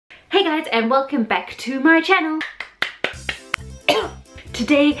guys, and welcome back to my channel.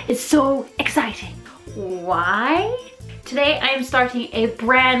 Today is so exciting. Why? Today I am starting a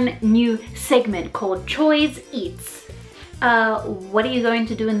brand new segment called CHOI'S Eats. What are you going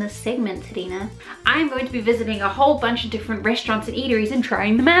to do in this segment, Terina? I'm going to be visiting a whole bunch of different restaurants and eateries and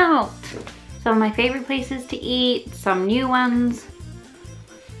trying them out. Some of my favorite places to eat, some new ones.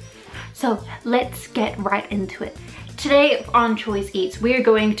 So let's get right into it. Today on CHOI'S Eats, we're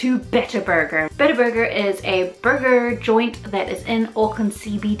going to Better Burger. Better Burger is a burger joint that is in Auckland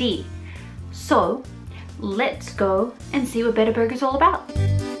CBD. So let's go and see what Better Burger is all about.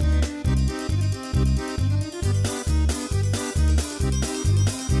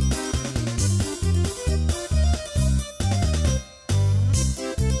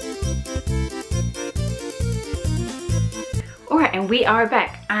 Alright, and we are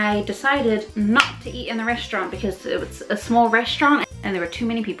back. I decided not to eat in the restaurant because it was a small restaurant and there were too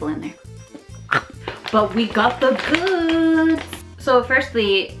many people in there. But we got the goods! So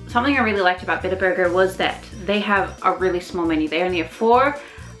firstly, something I really liked about Better Burger was that they have a really small menu. They only have 4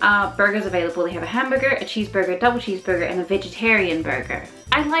 burgers available. They have a hamburger, a cheeseburger, double cheeseburger, and a vegetarian burger.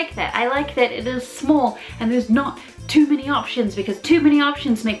 I like that. I like that it is small and there's not too many options, because too many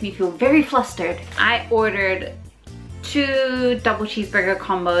options make me feel very flustered. I ordered 2 double cheeseburger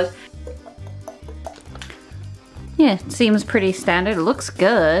combos. Yeah, it seems pretty standard. It looks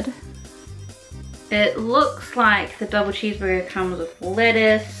good. It looks like the double cheeseburger comes with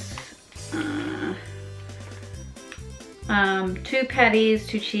lettuce, 2 patties,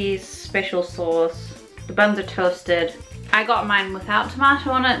 2 cheese, special sauce. The buns are toasted. I got mine without tomato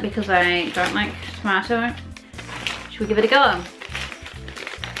on it because I don't like tomato. Should we give it a go?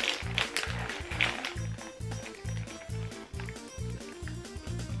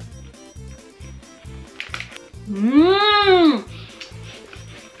 Mmm!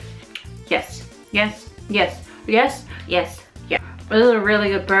 Yes, yes, yes, yes, yes, yeah. This is a really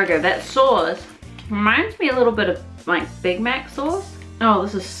good burger. That sauce reminds me a little bit of like Big Mac sauce. Oh,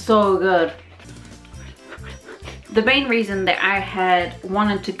 this is so good. The main reason that I had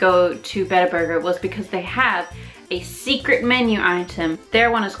wanted to go to Better Burger was because they have a secret menu item.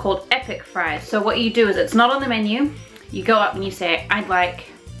 Their one is called Epic Fries. So what you do is, it's not on the menu. You go up and you say, I'd like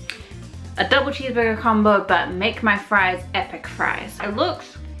a double cheeseburger combo, but make my fries epic fries. It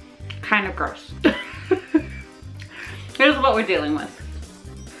looks kind of gross. Here's what we're dealing with.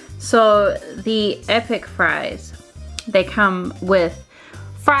 So the epic fries, they come with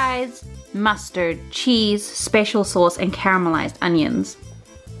fries, mustard, cheese, special sauce, and caramelized onions.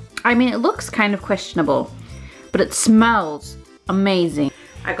 I mean, it looks kind of questionable, but it smells amazing.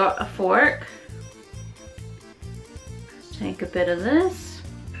 I got a fork. Let's take a bit of this.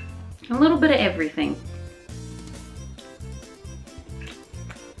 A little bit of everything.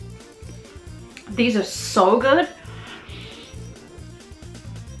 These are so good.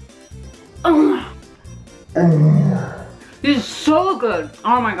 These are so good.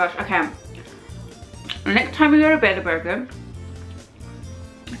 Oh my gosh, okay. Next time you go to Better Burger,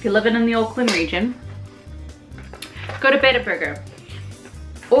 if you're living in the Auckland region, go to Better Burger.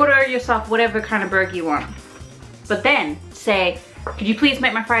 Order yourself whatever kind of burger you want. But then say, could you please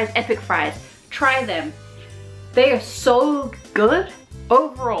make my fries epic fries? Try them. They are so good.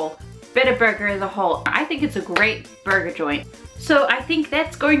 Overall, Better Burger as a whole, I think it's a great burger joint. So I think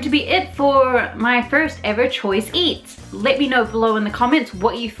that's going to be it for my first ever CHOI'S Eats. Let me know below in the comments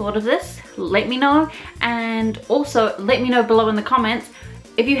what you thought of this. Let me know. And also let me know below in the comments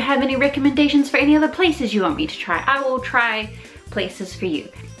if you have any recommendations for any other places you want me to try. I will try places for you.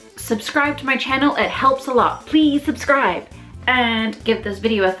 Subscribe to my channel, it helps a lot. Please subscribe. And give this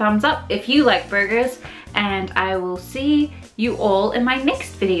video a thumbs up if you like burgers, and I will see you all in my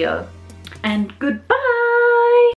next video. And goodbye!